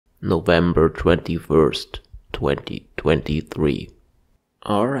November 21st, 2023.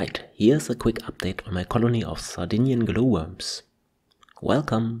 Alright, here's a quick update on my colony of Sardinian glowworms.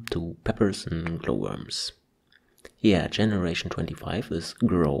 Welcome to Peppers and Glowworms. Yeah, generation 25 is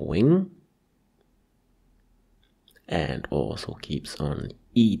growing and also keeps on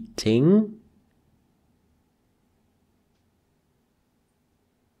eating.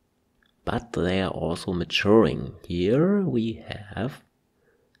 But they are also maturing. Here we have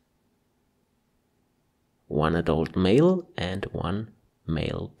one adult male and one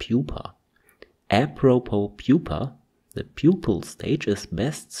male pupa. Apropos pupa, the pupal stage is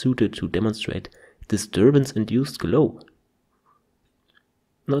best suited to demonstrate disturbance-induced glow.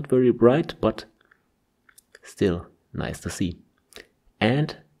 Not very bright, but still nice to see.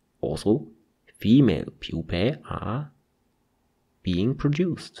 And also female pupae are being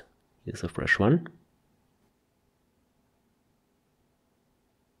produced. Here's a fresh one.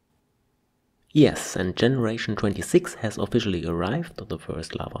 Yes, and generation 26 has officially arrived. The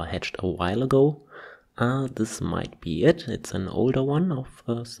first larva hatched a while ago. This might be it. It's an older one of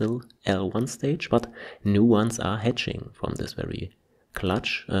still L1 stage, but new ones are hatching from this very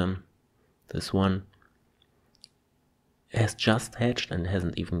clutch. This one has just hatched and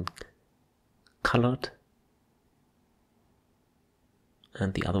hasn't even colored.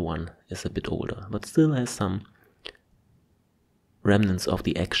 And the other one is a bit older, but still has some remnants of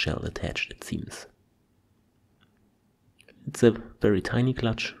the eggshell attached, it seems. It's a very tiny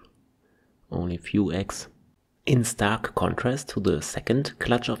clutch, only few eggs. In stark contrast to the second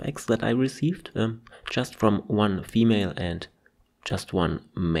clutch of eggs that I received, just from one female and just one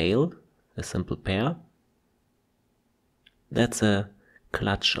male, a simple pair. That's a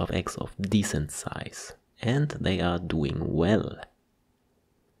clutch of eggs of decent size, and they are doing well.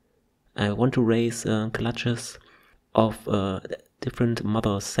 I want to raise clutches of different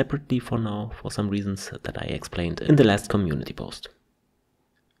mothers separately for now, for some reasons that I explained in the last community post.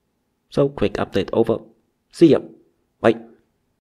 So, quick update over. See ya. Bye.